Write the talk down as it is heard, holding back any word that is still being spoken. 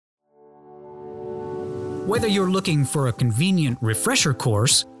Whether you're looking for a convenient refresher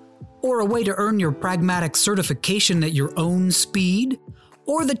course, or a way to earn your pragmatic certification at your own speed,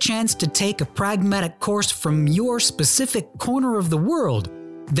 or the chance to take a pragmatic course from your specific corner of the world,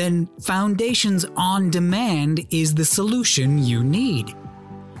 then Foundations on Demand is the solution you need.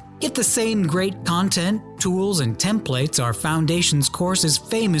 Get the same great content, tools, and templates our Foundations course is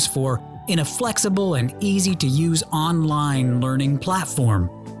famous for in a flexible and easy-to-use online learning platform.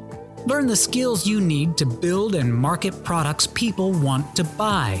 Learn the skills you need to build and market products people want to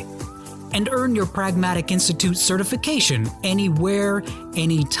buy. And earn your Pragmatic Institute certification anywhere,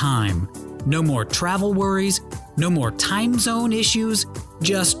 anytime. No more travel worries, no more time zone issues,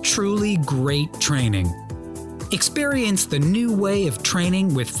 just truly great training. Experience the new way of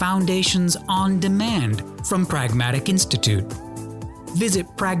training with Foundations on Demand from Pragmatic Institute. Visit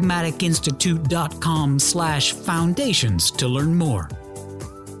pragmaticinstitute.com/foundations to learn more.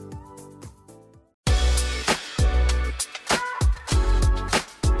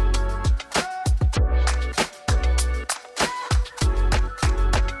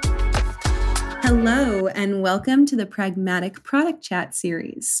 Hello, and welcome to the Pragmatic Product Chat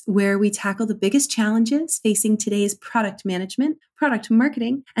series, where we tackle the biggest challenges facing today's product management, product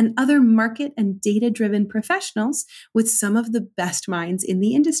marketing, and other market and data-driven professionals with some of the best minds in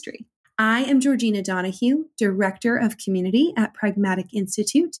the industry. I am Georgina Donahue, Director of Community at Pragmatic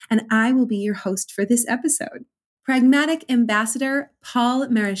Institute, and I will be your host for this episode. Pragmatic Ambassador Paul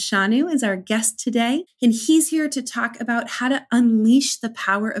Meresanu is our guest today, and he's here to talk about how to unleash the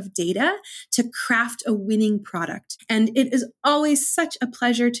power of data to craft a winning product. And it is always such a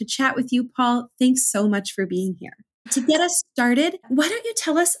pleasure to chat with you, Paul. Thanks so much for being here. To get us started, why don't you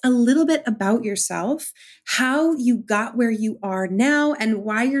tell us a little bit about yourself, how you got where you are now, and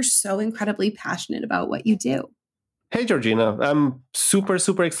why you're so incredibly passionate about what you do? Hey, Georgina. I'm super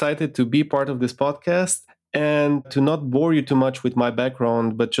excited to be part of this podcast. And to not bore you too much with my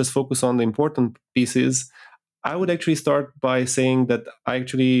background, but just focus on the important pieces, I would actually start by saying that I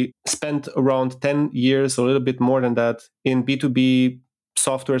actually spent around 10 years, a little bit more than that, in B2B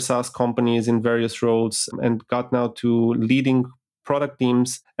software SaaS companies in various roles and got now to leading product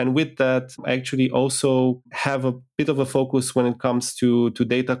teams. And with that, I actually also have a bit of a focus when it comes to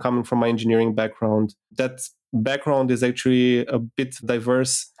data coming from my engineering background. That background is actually a bit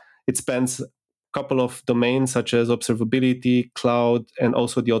diverse. It spans couple of domains such as observability, cloud, and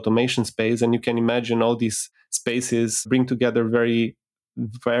also the automation space. And you can imagine all these spaces bring together very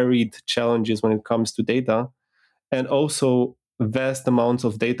varied challenges when it comes to data and also vast amounts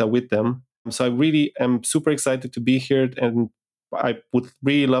of data with them. So I really am super excited to be here, and I would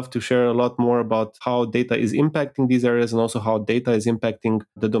really love to share a lot more about how data is impacting these areas and also how data is impacting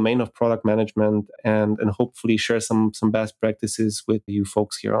the domain of product management and hopefully share some best practices with you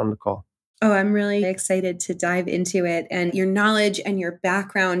folks here on the call. Oh, I'm really excited to dive into it. And your knowledge and your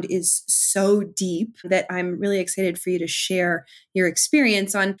background is so deep that I'm really excited for you to share your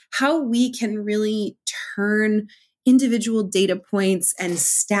experience on how we can really turn individual data points and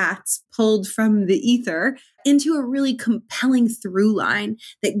stats pulled from the ether into a really compelling through line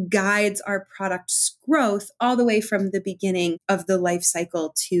that guides our product's growth all the way from the beginning of the life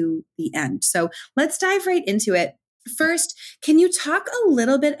cycle to the end. So let's dive right into it. First, can you talk a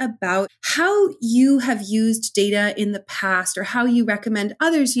little bit about how you have used data in the past or how you recommend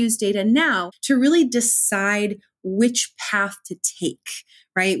others use data now to really decide which path to take,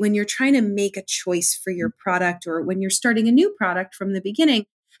 right? When you're trying to make a choice for your product or when you're starting a new product from the beginning,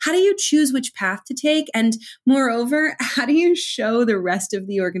 how do you choose which path to take? And moreover, how do you show the rest of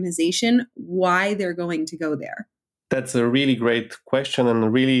the organization why they're going to go there? That's a really great question and a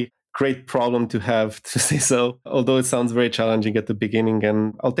really great problem to have, to say so, although it sounds very challenging at the beginning.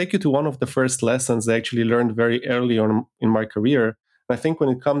 And I'll take you to one of the first lessons I actually learned very early on in my career. I think when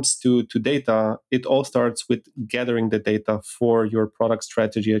it comes to data, it all starts with gathering the data for your product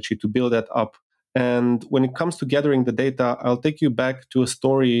strategy, actually to build that up. And when it comes to gathering the data, I'll take you back to a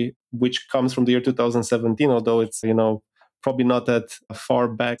story which comes from the year 2017, although it's, probably not that far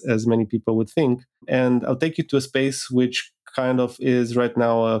back as many people would think. And I'll take you to a space which kind of is right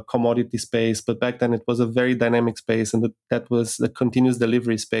now a commodity space, but back then it was a very dynamic space, and that was the continuous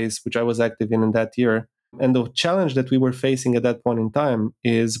delivery space, which I was active in that year. And the challenge that we were facing at that point in time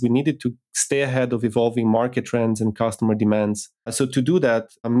is we needed to stay ahead of evolving market trends and customer demands. So to do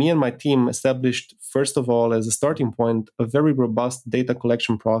that, me and my team established, first of all, as a starting point, a very robust data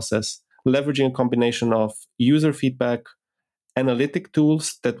collection process, leveraging a combination of user feedback, analytic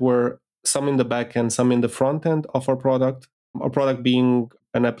tools that were some in the back end, some in the front end of our product being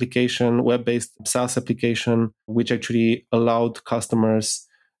an application, web-based SaaS application, which actually allowed customers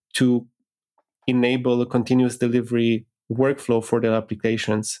to enable a continuous delivery workflow for their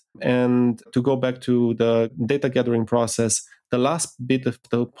applications. And to go back to the data gathering process, the last bit of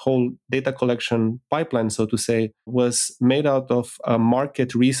the whole data collection pipeline, so to say, was made out of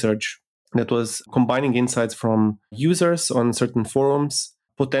market research that was combining insights from users on certain forums,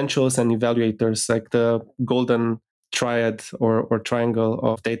 potentials, and evaluators, like the golden triad or triangle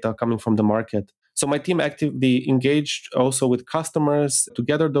of data coming from the market. So my team actively engaged also with customers to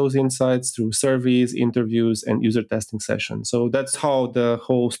gather those insights through surveys, interviews, and user testing sessions. So that's how the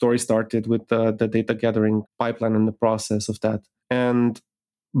whole story started with the data gathering pipeline and the process of that. And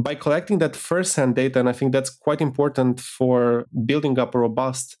by collecting that first-hand data, and I think that's quite important for building up a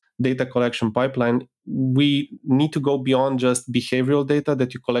robust data collection pipeline, we need to go beyond just behavioral data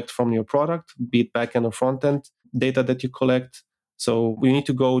that you collect from your product, be it backend or frontend data that you collect. So we need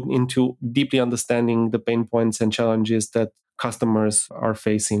to go into deeply understanding the pain points and challenges that customers are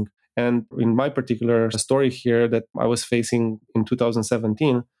facing. And in my particular story here that I was facing in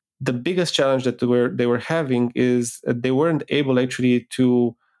 2017, the biggest challenge that they were having is that they weren't able actually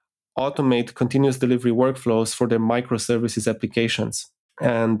to automate continuous delivery workflows for their microservices applications.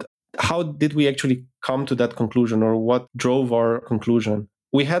 And how did we actually come to that conclusion, or what drove our conclusion?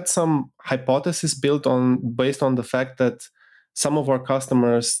 We had some hypothesis based on the fact that some of our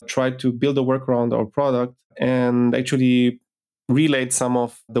customers tried to build a workaround our product and actually relayed some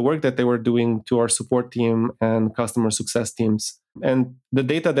of the work that they were doing to our support team and customer success teams. And the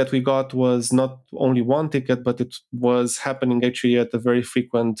data that we got was not only one ticket, but it was happening actually at a very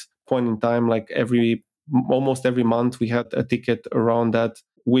frequent point in time, like almost every month we had a ticket around that,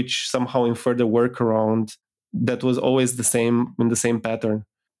 which somehow inferred a workaround that was always the same in the same pattern.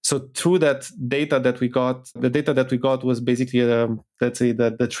 So through that data that we got, the data that we got was basically, let's say,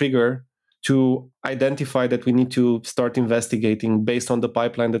 the trigger to identify that we need to start investigating based on the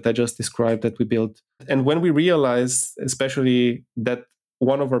pipeline that I just described that we built. And when we realized, especially that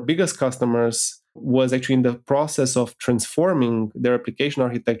one of our biggest customers was actually in the process of transforming their application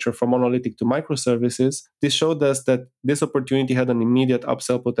architecture from monolithic to microservices, this showed us that this opportunity had an immediate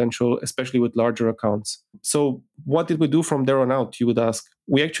upsell potential, especially with larger accounts. So what did we do from there on out, you would ask?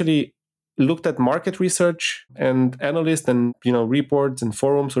 We actually looked at market research and analysts and reports and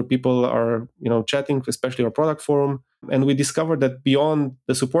forums where people are chatting, especially our product forum, and we discovered that beyond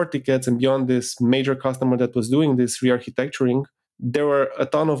the support tickets and beyond this major customer that was doing this re-architecturing, there were a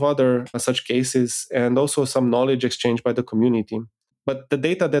ton of other such cases and also some knowledge exchange by the community. But the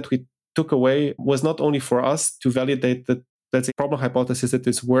data that we took away was not only for us to validate that that's a problem hypothesis that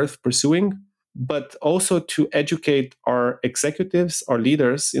is worth pursuing, but also to educate our executives, our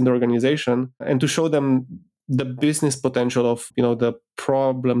leaders in the organization, and to show them the business potential of the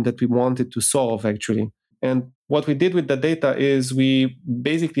problem that we wanted to solve actually. And what we did with the data is we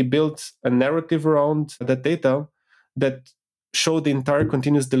basically built a narrative around that data that showed the entire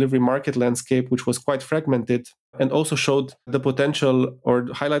continuous delivery market landscape, which was quite fragmented, and also showed the potential, or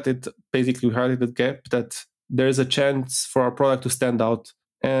highlighted the gap that there is a chance for our product to stand out.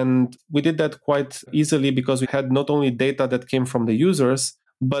 And we did that quite easily because we had not only data that came from the users,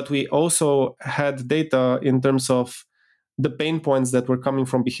 but we also had data in terms of the pain points that were coming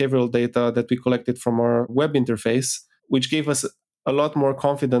from behavioral data that we collected from our web interface, which gave us a lot more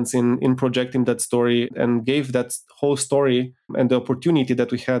confidence in projecting that story and gave that whole story and the opportunity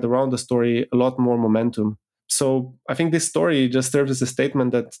that we had around the story a lot more momentum. So I think this story just serves as a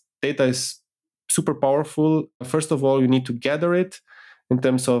statement that data is super powerful. First of all, you need to gather it in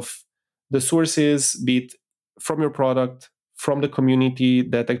terms of the sources, be it from your product, from the community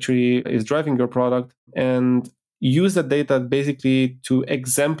that actually is driving your product, and use the data basically to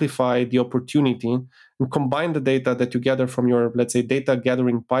exemplify the opportunity and combine the data that you gather from your, let's say, data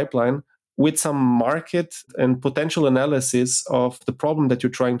gathering pipeline with some market and potential analysis of the problem that you're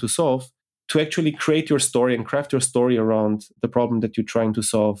trying to solve to actually create your story and craft your story around the problem that you're trying to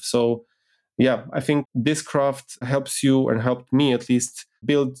solve. So yeah, I think this craft helps you, and helped me at least,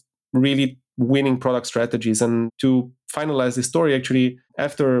 build really winning product strategies. And to finalize the story, actually,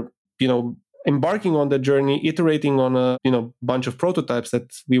 after embarking on the journey, iterating on a bunch of prototypes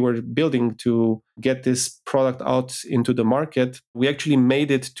that we were building to get this product out into the market, we actually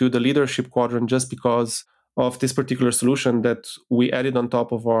made it to the leadership quadrant just because of this particular solution that we added on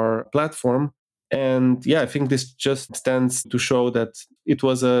top of our platform. And yeah, I think this just stands to show that it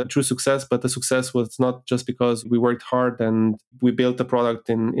was a true success, but the success was not just because we worked hard and we built the product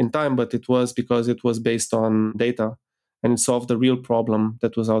in time, but it was because it was based on data and it solved the real problem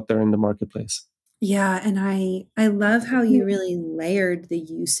that was out there in the marketplace. Yeah, and I love how you really layered the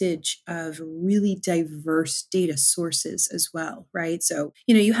usage of really diverse data sources as well, right? So,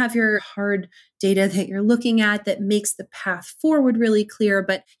 you have your hard data that you're looking at that makes the path forward really clear.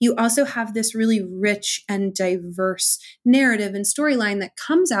 But you also have this really rich and diverse narrative and storyline that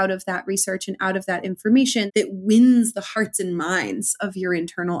comes out of that research and out of that information that wins the hearts and minds of your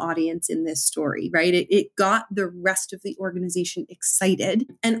internal audience in this story, right? It got the rest of the organization excited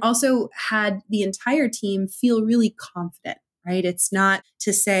and also had the entire team feel really confident, right? It's not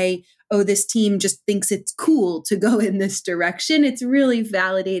to say, oh, this team just thinks it's cool to go in this direction. It's really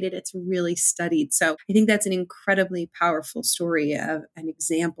validated. It's really studied. So I think that's an incredibly powerful story of an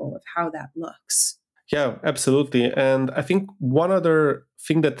example of how that looks. Yeah, absolutely. And I think one other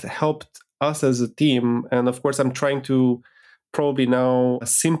thing that helped us as a team, and of course, I'm trying to probably now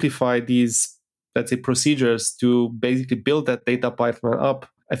simplify these, let's say, procedures to basically build that data pipeline up.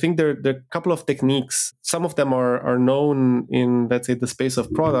 I think there are a couple of techniques. Some of them are known in, let's say, the space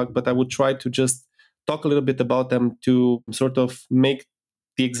of product, but I would try to just talk a little bit about them to sort of make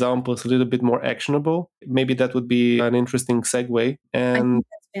the examples a little bit more actionable. Maybe that would be an interesting segue. I think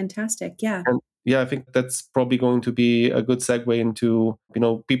that's fantastic. Yeah. And yeah, I think that's probably going to be a good segue into,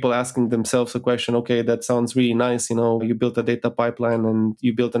 people asking themselves a question, okay, that sounds really nice. You built a data pipeline and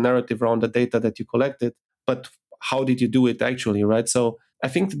you built a narrative around the data that you collected, but how did you do it actually, right? So I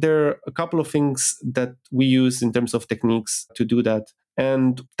think there are a couple of things that we use in terms of techniques to do that.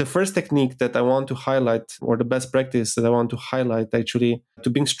 And the first technique that I want to highlight, or the best practice that I want to highlight actually to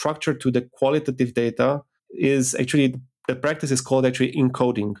bring structure to the qualitative data, is actually the practice is called actually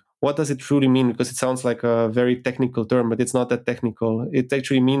encoding. What does it truly mean? Because it sounds like a very technical term, but it's not that technical. It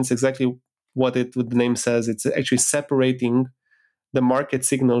actually means exactly what the name says. It's actually separating the market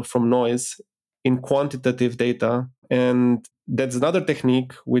signal from noise in quantitative data. And that's another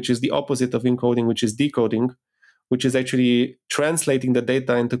technique, which is the opposite of encoding, which is decoding, which is actually translating the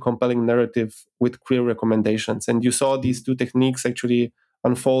data into compelling narrative with clear recommendations. And you saw these two techniques actually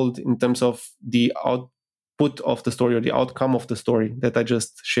unfold in terms of the output of the story or the outcome of the story that I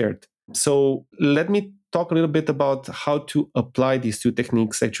just shared. So let me talk a little bit about how to apply these two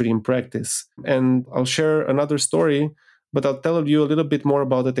techniques actually in practice. And I'll share another story, but I'll tell you a little bit more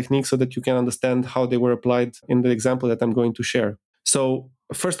about the techniques so that you can understand how they were applied in the example that I'm going to share. So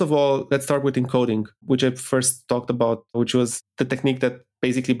first of all, let's start with encoding, which I first talked about, which was the technique that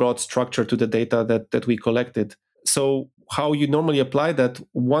basically brought structure to the data that we collected. So how you normally apply that,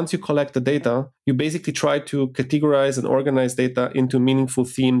 once you collect the data, you basically try to categorize and organize data into meaningful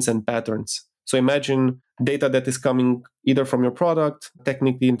themes and patterns. So imagine data that is coming either from your product,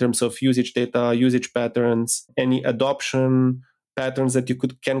 technically in terms of usage data, usage patterns, any adoption patterns that you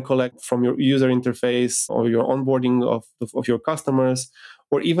can collect from your user interface or your onboarding of your customers,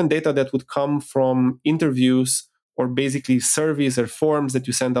 or even data that would come from interviews or basically surveys or forms that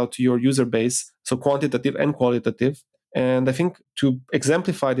you send out to your user base, so quantitative and qualitative. And I think to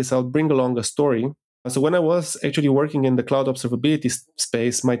exemplify this, I'll bring along a story. So when I was actually working in the cloud observability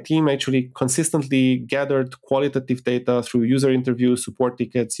space, my team actually consistently gathered qualitative data through user interviews, support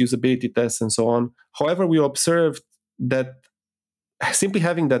tickets, usability tests, and so on. However, we observed that simply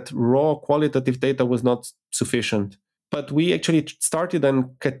having that raw qualitative data was not sufficient. But we actually started and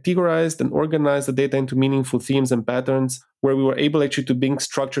categorized and organized the data into meaningful themes and patterns where we were able actually to bring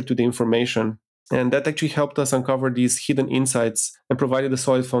structure to the information. And that actually helped us uncover these hidden insights and provided a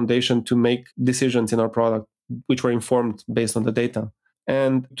solid foundation to make decisions in our product, which were informed based on the data.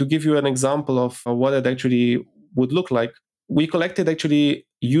 And to give you an example of what it actually would look like, we collected actually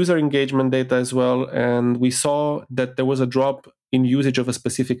user engagement data as well. And we saw that there was a drop in usage of a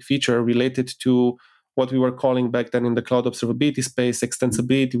specific feature related to what we were calling back then in the cloud observability space,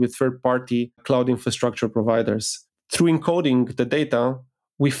 extensibility with third-party cloud infrastructure providers. Through encoding the data,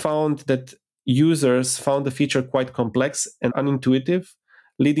 we found that users found the feature quite complex and unintuitive,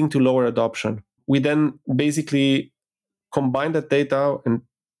 leading to lower adoption. We then basically combined that data and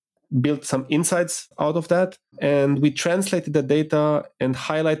built some insights out of that. And we translated the data and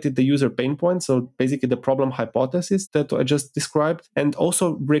highlighted the user pain points. So basically the problem hypothesis that I just described, and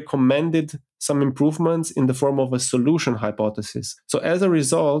also recommended some improvements in the form of a solution hypothesis. So as a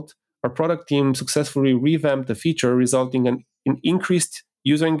result, our product team successfully revamped the feature, resulting in increased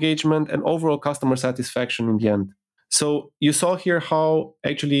user engagement and overall customer satisfaction in the end. So you saw here how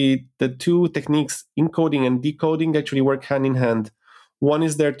actually the two techniques, encoding and decoding, actually work hand in hand. One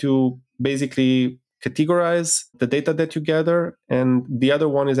is there to basically categorize the data that you gather, and the other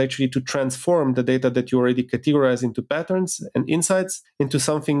one is actually to transform the data that you already categorize into patterns and insights into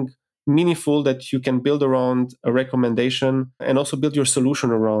something meaningful that you can build around a recommendation and also build your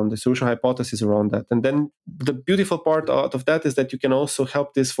solution around, the solution hypothesis around that. And then the beautiful part out of that is that you can also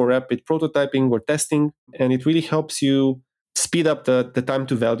help this for rapid prototyping or testing, and it really helps you speed up the time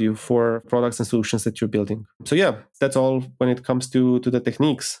to value for products and solutions that you're building. So yeah, that's all when it comes to the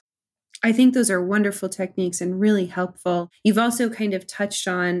techniques. I think those are wonderful techniques and really helpful. You've also kind of touched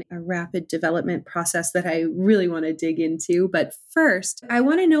on a rapid development process that I really want to dig into. But first, I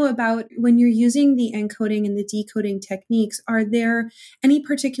want to know about when you're using the encoding and the decoding techniques, are there any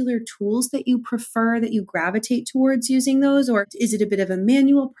particular tools that you prefer, that you gravitate towards using those? Or is it a bit of a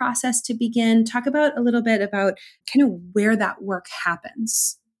manual process to begin? Talk about a little bit about kind of where that work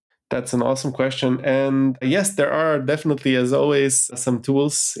happens. That's an awesome question. And yes, there are definitely, as always, some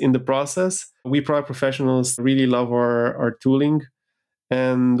tools in the process. We product professionals really love our tooling.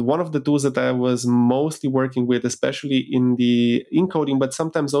 And one of the tools that I was mostly working with, especially in the encoding, but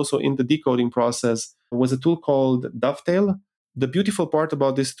sometimes also in the decoding process, was a tool called Dovetail. The beautiful part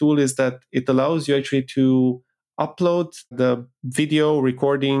about this tool is that it allows you actually to upload the video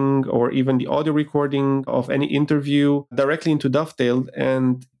recording or even the audio recording of any interview directly into Dovetail.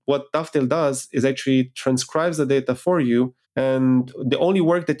 And what Dovetail does is actually transcribes the data for you. And the only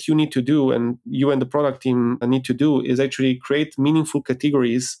work that you need to do, and you and the product team need to do, is actually create meaningful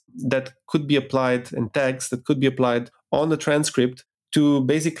categories that could be applied and tags that could be applied on the transcript to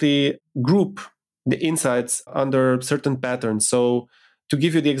basically group the insights under certain patterns. So, to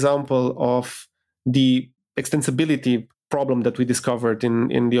give you the example of the extensibility problem that we discovered in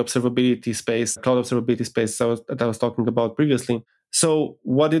the observability space, cloud observability space that I was talking about previously. So,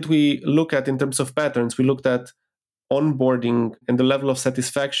 what did we look at in terms of patterns? We looked at onboarding and the level of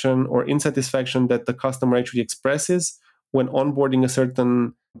satisfaction or insatisfaction that the customer actually expresses when onboarding a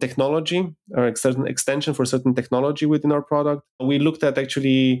certain technology or a certain extension for certain technology within our product. We looked at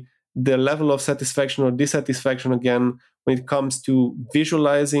actually the level of satisfaction or dissatisfaction again when it comes to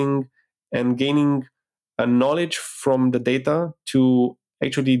visualizing and gaining a knowledge from the data to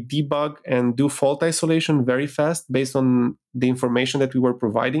actually debug and do fault isolation very fast based on the information that we were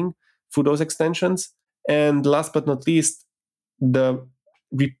providing through those extensions. And last but not least, the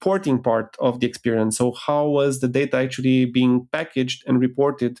reporting part of the experience. So, how was the data actually being packaged and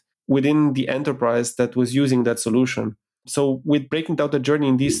reported within the enterprise that was using that solution? So, with breaking down the journey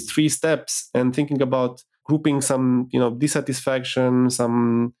in these three steps and thinking about grouping some, dissatisfaction,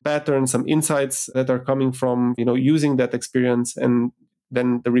 some patterns, some insights that are coming from, using that experience, and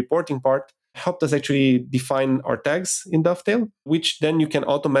then the reporting part helped us actually define our tags in Dovetail, which then you can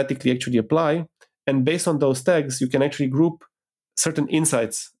automatically actually apply. And based on those tags, you can actually group certain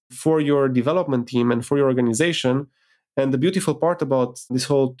insights for your development team and for your organization. And the beautiful part about this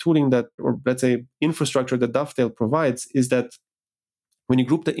whole tooling that, or let's say infrastructure that Dovetail provides, is that when you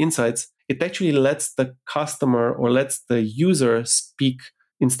group the insights, it actually lets the customer or lets the user speak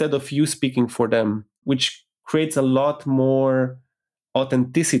instead of you speaking for them, which creates a lot more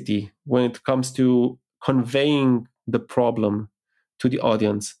authenticity when it comes to conveying the problem to the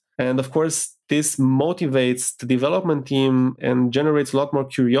audience. And of course, this motivates the development team and generates a lot more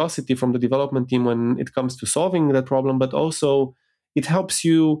curiosity from the development team when it comes to solving that problem, but also it helps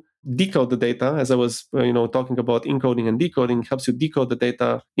you decode the data. As I was talking about encoding and decoding, helps you decode the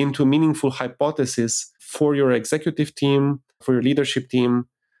data into a meaningful hypothesis for your executive team, for your leadership team,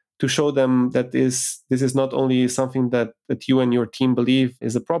 to show them that this is not only something that you and your team believe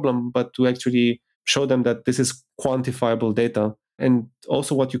is a problem, but to actually show them that this is quantifiable data. And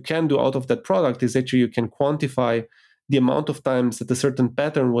also what you can do out of that product is actually you can quantify the amount of times that a certain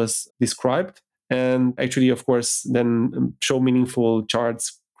pattern was described, and actually, of course, then show meaningful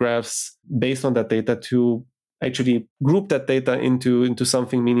charts, graphs based on that data to actually group that data into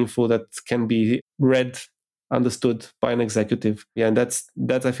something meaningful that can be read, understood by an executive. Yeah, and that's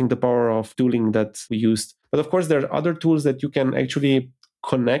I think the power of tooling that we used. But of course, there are other tools that you can actually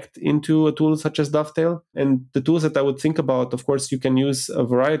connect into a tool such as Dovetail. And the tools that I would think about, of course, you can use a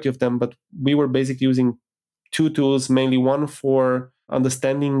variety of them, but we were basically using two tools, mainly one for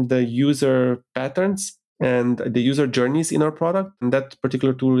understanding the user patterns and the user journeys in our product. And that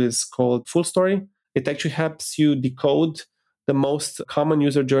particular tool is called Full Story. It actually helps you decode the most common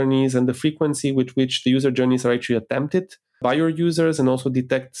user journeys and the frequency with which the user journeys are actually attempted by your users, and also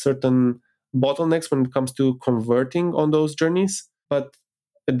detect certain bottlenecks when it comes to converting on those journeys. But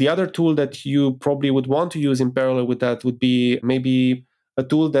the other tool that you probably would want to use in parallel with that would be maybe a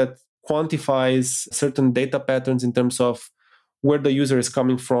tool that quantifies certain data patterns in terms of where the user is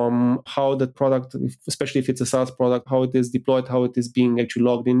coming from, how the product, especially if it's a SaaS product, how it is deployed, how it is being actually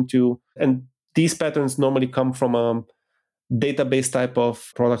logged into. And these patterns normally come from a database type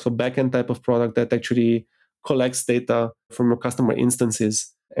of product or backend type of product that actually collects data from your customer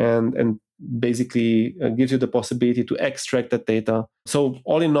instances and basically gives you the possibility to extract that data. So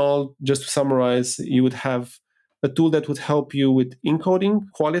all in all, just to summarize, you would have a tool that would help you with encoding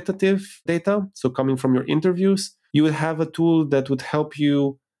qualitative data, so coming from your interviews. You would have a tool that would help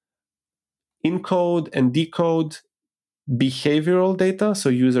you encode and decode behavioral data, so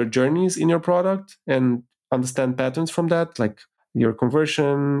user journeys in your product, and understand patterns from that, like your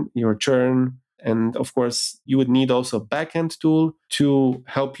conversion, your churn. And of course, you would need also a backend tool to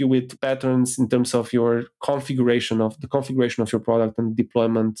help you with patterns in terms of your configuration of your product and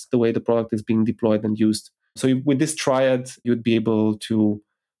deployment, the way the product is being deployed and used. So with this triad, you'd be able to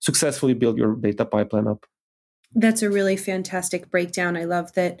successfully build your data pipeline up. That's a really fantastic breakdown. I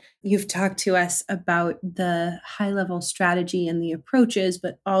love that you've talked to us about the high level strategy and the approaches,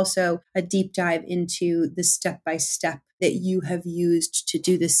 but also a deep dive into the step by step that you have used to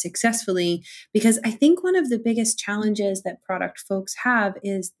do this successfully. Because I think one of the biggest challenges that product folks have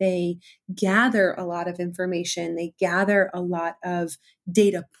is they gather a lot of information, they gather a lot of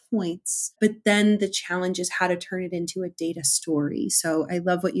data points, but then the challenge is how to turn it into a data story. So I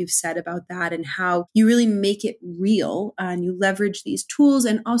love what you've said about that and how you really make it real and you leverage these tools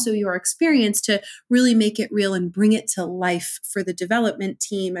and also your experience to really make it real and bring it to life for the development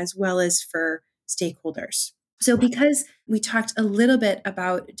team as well as for stakeholders. So because we talked a little bit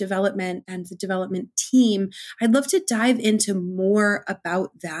about development and the development team, I'd love to dive into more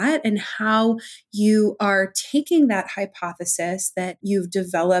about that and how you are taking that hypothesis that you've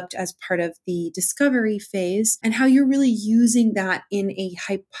developed as part of the discovery phase and how you're really using that in a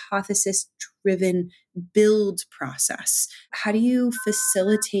hypothesis-driven build process. How do you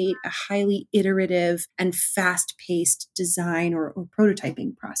facilitate a highly iterative and fast-paced design or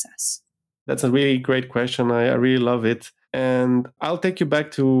prototyping process? That's a really great question. I really love it. And I'll take you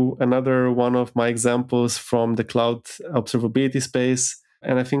back to another one of my examples from the cloud observability space.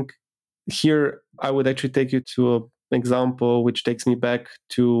 And I think here I would actually take you to an example which takes me back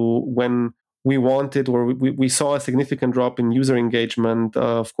to when we wanted or we saw a significant drop in user engagement,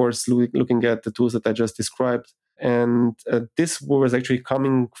 of course, looking at the tools that I just described. And this was actually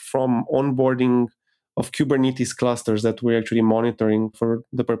coming from onboarding of Kubernetes clusters that we're actually monitoring for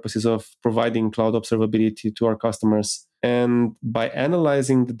the purposes of providing cloud observability to our customers. And by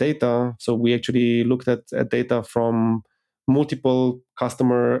analyzing the data, so we actually looked at data from multiple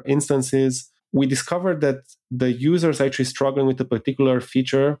customer instances, we discovered that the users actually struggling with a particular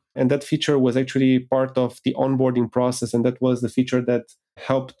feature. And that feature was actually part of the onboarding process. And that was the feature that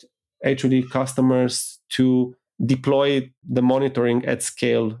helped actually customers to deploy the monitoring at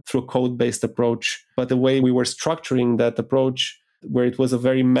scale through a code-based approach. But the way we were structuring that approach, where it was a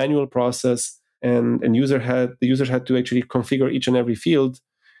very manual process and the users had to actually configure each and every field,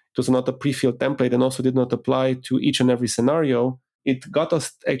 it was not a pre-filled template and also did not apply to each and every scenario. It got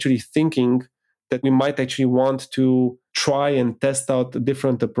us actually thinking that we might actually want to try and test out a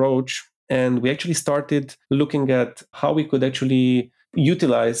different approach. And we actually started looking at how we could actually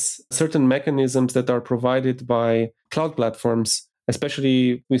utilize certain mechanisms that are provided by cloud platforms.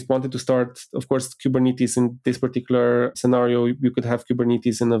 Especially, we wanted to start, of course, Kubernetes in this particular scenario. You could have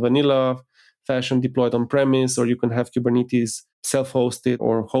Kubernetes in a vanilla fashion deployed on premise, or you can have Kubernetes self-hosted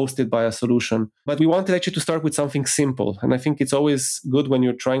or hosted by a solution. But we wanted actually to start with something simple. And I think it's always good when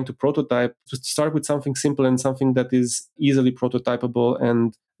you're trying to prototype to start with something simple and something that is easily prototypable.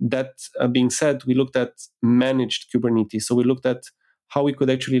 And that being said, we looked at managed Kubernetes. So we looked at how we could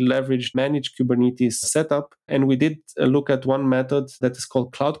actually leverage managed Kubernetes setup. And we did look at one method that is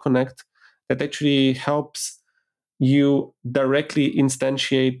called Cloud Connect that actually helps you directly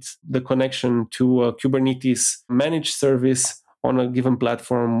instantiate the connection to a Kubernetes managed service on a given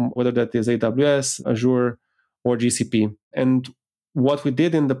platform, whether that is AWS, Azure, or GCP. And what we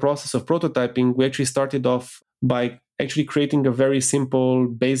did in the process of prototyping, we actually started off by actually creating a very simple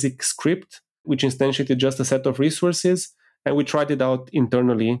basic script, which instantiated just a set of resources. And we tried it out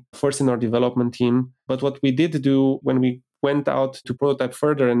internally, first in our development team. But what we did do when we went out to prototype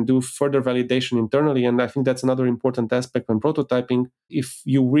further and do further validation internally, and I think that's another important aspect when prototyping, if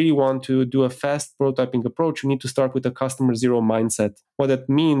you really want to do a fast prototyping approach, you need to start with a customer zero mindset. What that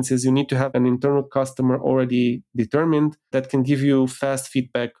means is you need to have an internal customer already determined that can give you fast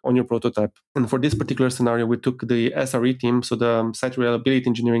feedback on your prototype. And for this particular scenario, we took the SRE team, so the site reliability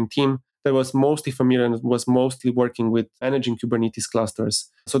engineering team, that was mostly familiar and was mostly working with managing Kubernetes clusters.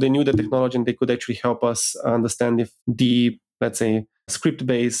 So they knew the technology and they could actually help us understand if the, let's say,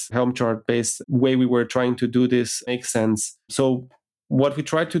 script-based, Helm chart-based way we were trying to do this makes sense. So what we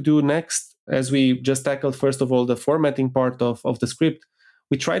tried to do next, as we just tackled, first of all, the formatting part of the script,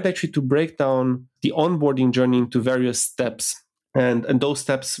 we tried actually to break down the onboarding journey into various steps. And those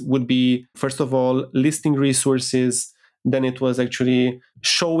steps would be, first of all, listing resources. Then it was actually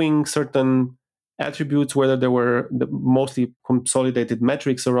showing certain attributes, whether there were the mostly consolidated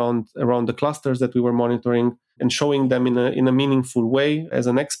metrics around the clusters that we were monitoring, and showing them in a meaningful way as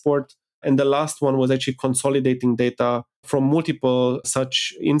an export. And the last one was actually consolidating data from multiple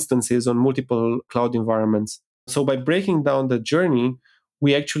such instances on multiple cloud environments. So by breaking down the journey,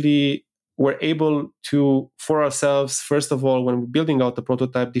 we actually were able to, for ourselves, first of all, when we're building out the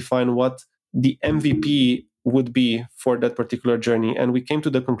prototype, define what the MVP would be for that particular journey. And we came to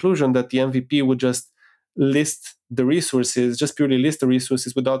the conclusion that the MVP would just list the resources, just purely list the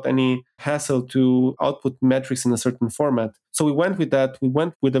resources without any hassle to output metrics in a certain format. So we went with that. We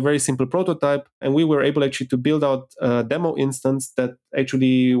went with a very simple prototype, and we were able actually to build out a demo instance that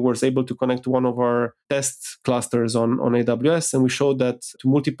actually was able to connect to one of our test clusters on AWS. And we showed that to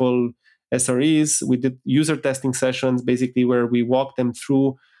multiple SREs. We did user testing sessions, basically where we walked them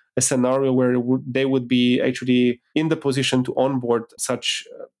through a scenario where they would be actually in the position to onboard such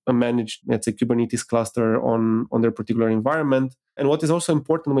a managed, let's say, Kubernetes cluster on their particular environment. And what is also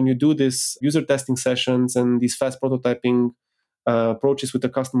important when you do this user testing sessions and these fast prototyping approaches with the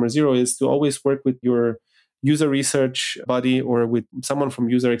customer zero is to always work with your user research buddy or with someone from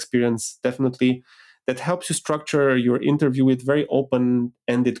user experience, definitely, that helps you structure your interview with very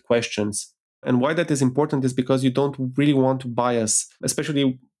open-ended questions. And why that is important is because you don't really want to bias,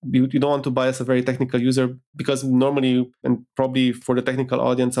 especially you don't want to bias a very technical user, because normally, and probably for the technical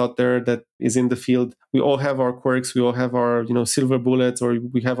audience out there that is in the field, we all have our quirks, we all have our silver bullets, or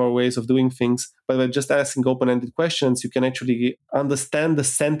we have our ways of doing things. But by just asking open-ended questions, you can actually understand the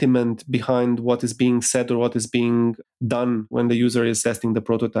sentiment behind what is being said or what is being done when the user is testing the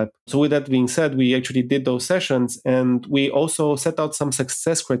prototype. So with that being said, we actually did those sessions, and we also set out some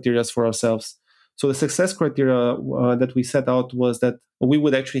success criteria for ourselves. So the success criteria that we set out was that we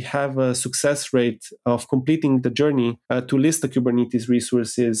would actually have a success rate of completing the journey to list the Kubernetes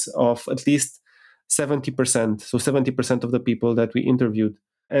resources of at least 70%. So 70% of the people that we interviewed.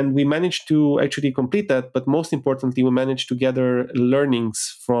 And we managed to actually complete that. But most importantly, we managed to gather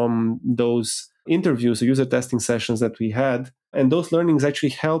learnings from those interviews, so user testing sessions that we had. And those learnings actually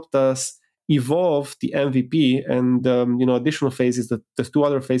helped us evolve the MVP and additional phases, the two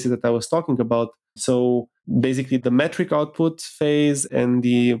other phases that I was talking about. So basically the metric output phase and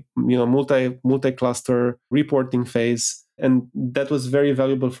the multi-cluster reporting phase. And that was very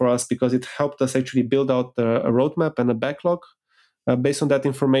valuable for us because it helped us actually build out a roadmap and a backlog based on that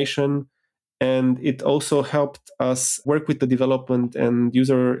information. And it also helped us work with the development and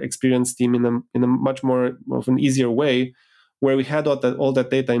user experience team in a much more of an easier way, where we had all that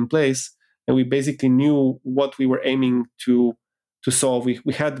data in place, and we basically knew what we were aiming to solve.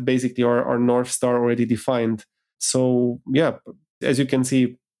 We had basically our North Star already defined. So yeah, as you can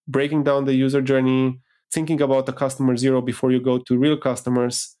see, breaking down the user journey, thinking about the customer zero before you go to real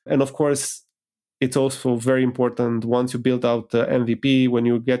customers. And of course, it's also very important once you build out the MVP, when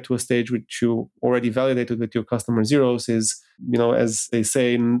you get to a stage which you already validated with your customer zeros, is, as they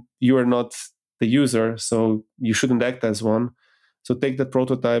say, you are not the user, so you shouldn't act as one. So take that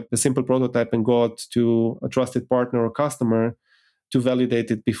prototype, the simple prototype, and go out to a trusted partner or customer to validate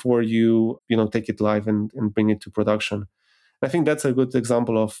it before you take it live and bring it to production. I think that's a good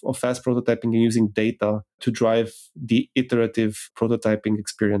example of fast prototyping and using data to drive the iterative prototyping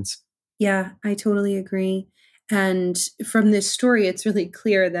experience. Yeah, I totally agree. And from this story, it's really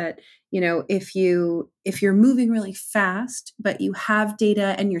clear that, if you're moving really fast, but you have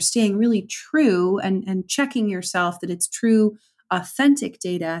data and you're staying really true and checking yourself that it's true, authentic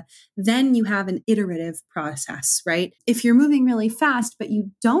data, then you have an iterative process, right? If you're moving really fast, but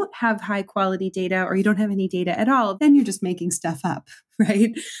you don't have high quality data or you don't have any data at all, then you're just making stuff up,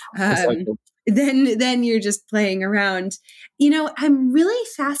 right? Exactly. Then you're just playing around. I'm really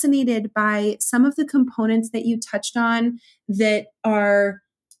fascinated by some of the components that you touched on that are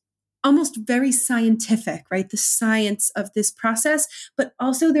almost very scientific, right? The science of this process, but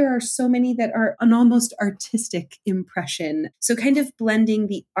also there are so many that are an almost artistic impression. So kind of blending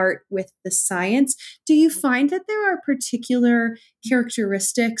the art with the science. Do you find that there are particular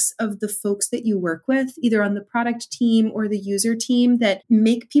characteristics of the folks that you work with, either on the product team or the user team, that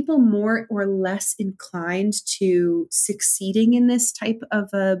make people more or less inclined to succeeding in this type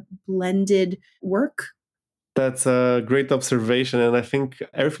of a blended work? That's a great observation. And I think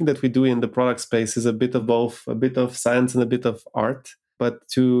everything that we do in the product space is a bit of both, a bit of science and a bit of art. But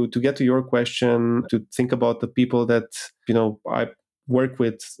to get to your question, to think about the people that, I work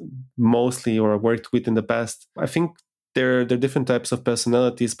with mostly or worked with in the past, I think there are different types of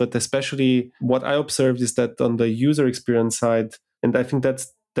personalities, but especially what I observed is that on the user experience side, and I think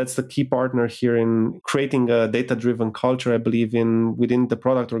that's that's the key partner here in creating a data-driven culture, I believe, in within the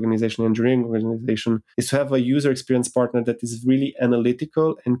product organization, engineering organization, is to have a user experience partner that is really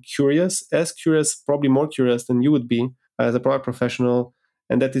analytical and curious, as curious, probably more curious than you would be as a product professional,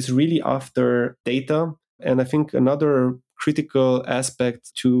 and that is really after data. And I think another critical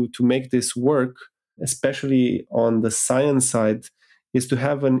aspect to make this work, especially on the science side, is to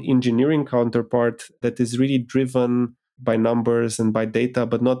have an engineering counterpart that is really driven by numbers and by data,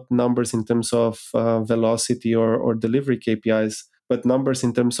 but not numbers in terms of velocity or delivery KPIs, but numbers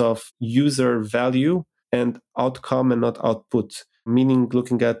in terms of user value and outcome and not output. Meaning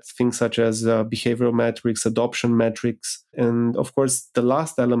looking at things such as behavioral metrics, adoption metrics, and of course, the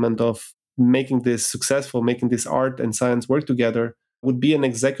last element of making this successful, making this art and science work together would be an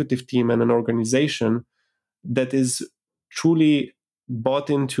executive team and an organization that is truly bought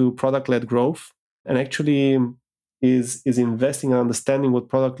into product-led growth and actually is investing in understanding what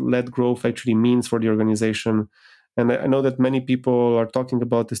product-led growth actually means for the organization. And I know that many people are talking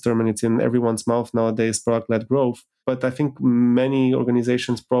about this term and it's in everyone's mouth nowadays, product-led growth. But I think many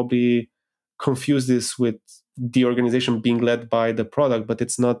organizations probably confuse this with the organization being led by the product, but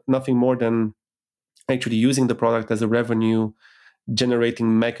it's nothing more than actually using the product as a revenue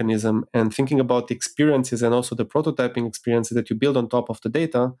generating mechanism and thinking about the experiences and also the prototyping experiences that you build on top of the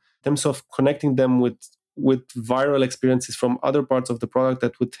data in terms of connecting them with viral experiences from other parts of the product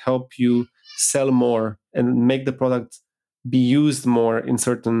that would help you sell more and make the product be used more in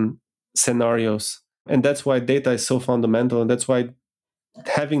certain scenarios. And that's why data is so fundamental. And that's why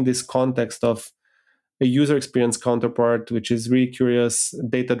having this context of a user experience counterpart, which is really curious,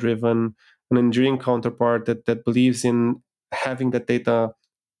 data driven, an engineering counterpart that believes in having that data.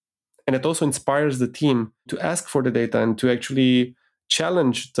 And it also inspires the team to ask for the data and to actually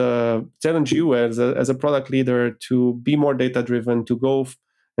challenge you as a product leader to be more data driven, to go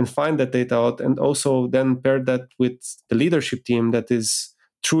and find that data out, and also then pair that with the leadership team that is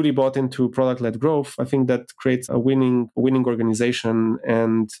truly bought into product-led growth. I think that creates a winning organization,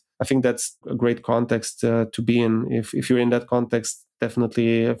 and I think that's a great context to be in. If you're in that context,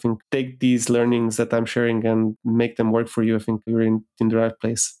 definitely, I think, take these learnings that I'm sharing and make them work for you. I think you're in the right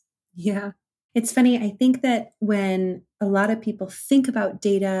place. Yeah. It's funny. I think that when a lot of people think about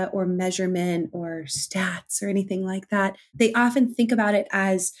data or measurement or stats or anything like that, they often think about it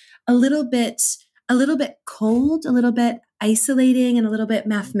as a little bit cold, a little bit isolating, and a little bit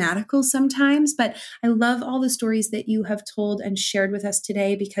mathematical sometimes. But I love all the stories that you have told and shared with us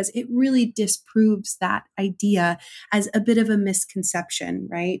today, because it really disproves that idea as a bit of a misconception,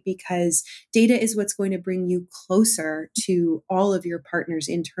 right? Because data is what's going to bring you closer to all of your partners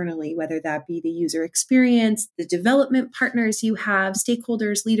internally, whether that be the user experience, the development partners you have,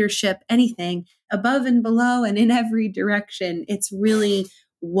 stakeholders, leadership, anything above and below and in every direction. It's really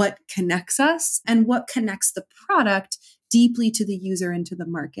what connects us and what connects the product deeply to the user and to the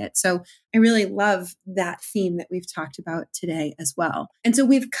market. So I really love that theme that we've talked about today as well. And so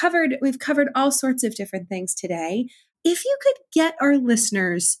we've covered all sorts of different things today. If you could get our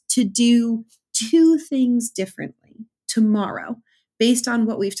listeners to do two things differently tomorrow based on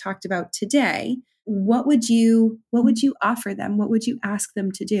what we've talked about today, what would you offer them? What would you ask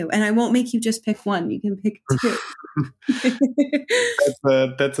them to do? And I won't make you just pick one. You can pick two.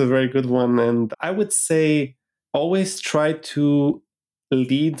 That's a very good one. And I would say always try to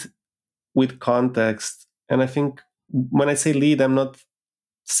lead with context. And I think when I say lead, I'm not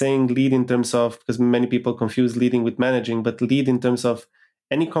saying lead in terms of, because many people confuse leading with managing, but lead in terms of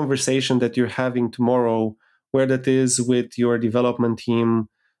any conversation that you're having tomorrow, where that is with your development team,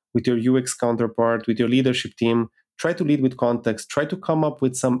 with your UX counterpart, with your leadership team. Try to lead with context. Try to come up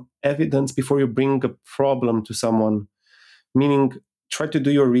with some evidence before you bring a problem to someone. Meaning, try to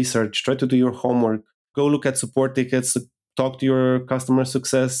do your research, try to do your homework, go look at support tickets, talk to your customer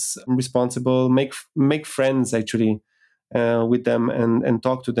success responsible, make friends actually with them and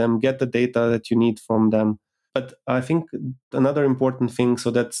talk to them, get the data that you need from them. But I think another important thing, so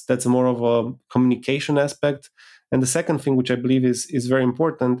that's more of a communication aspect. And the second thing, which I believe is very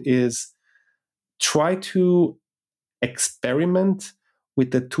important, is try to experiment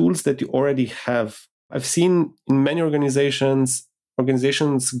with the tools that you already have. I've seen in many organizations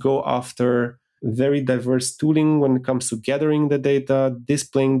go after very diverse tooling when it comes to gathering the data,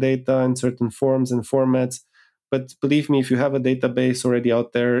 displaying data in certain forms and formats. But believe me, if you have a database already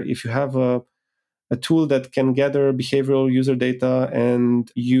out there, if you have a tool that can gather behavioral user data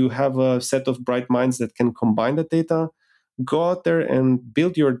and you have a set of bright minds that can combine that data, go out there and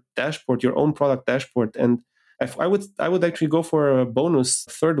build your dashboard, your own product dashboard. And I would actually go for a bonus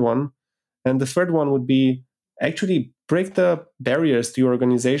third one. And the third one would be actually break the barriers to your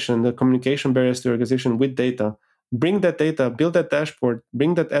organization, the communication barriers to your organization with data. Bring that data, build that dashboard,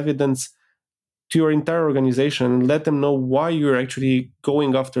 bring that evidence to your entire organization and let them know why you're actually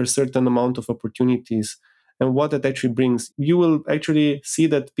going after a certain amount of opportunities and what that actually brings. You will actually see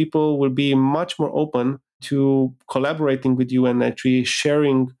that people will be much more open to collaborating with you and actually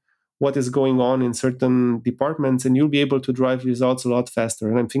sharing what is going on in certain departments, and you'll be able to drive results a lot faster.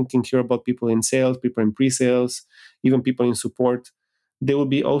 And I'm thinking here about people in sales, people in pre-sales, even people in support. They will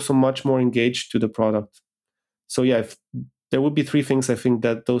be also much more engaged to the product. So yeah, if there would be three things, I think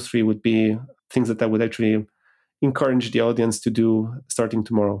that those three would be things that I would actually encourage the audience to do starting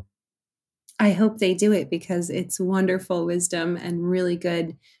tomorrow. I hope they do it because it's wonderful wisdom and really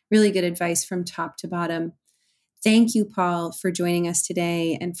good advice from top to bottom. Thank you, Paul, for joining us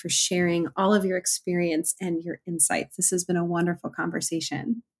today and for sharing all of your experience and your insights. This has been a wonderful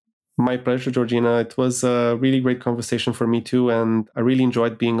conversation. My pleasure, Georgina. It was a really great conversation for me too. And I really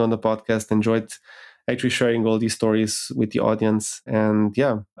enjoyed being on the podcast, enjoyed actually sharing all these stories with the audience. And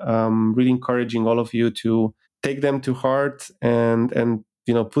yeah, really encouraging all of you to take them to heart and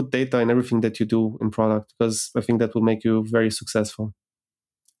put data in everything that you do in product, because I think that will make you very successful.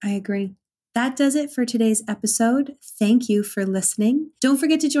 I agree. That does it for today's episode. Thank you for listening. Don't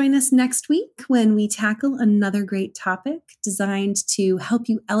forget to join us next week when we tackle another great topic designed to help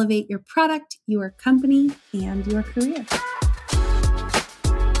you elevate your product, your company, and your career.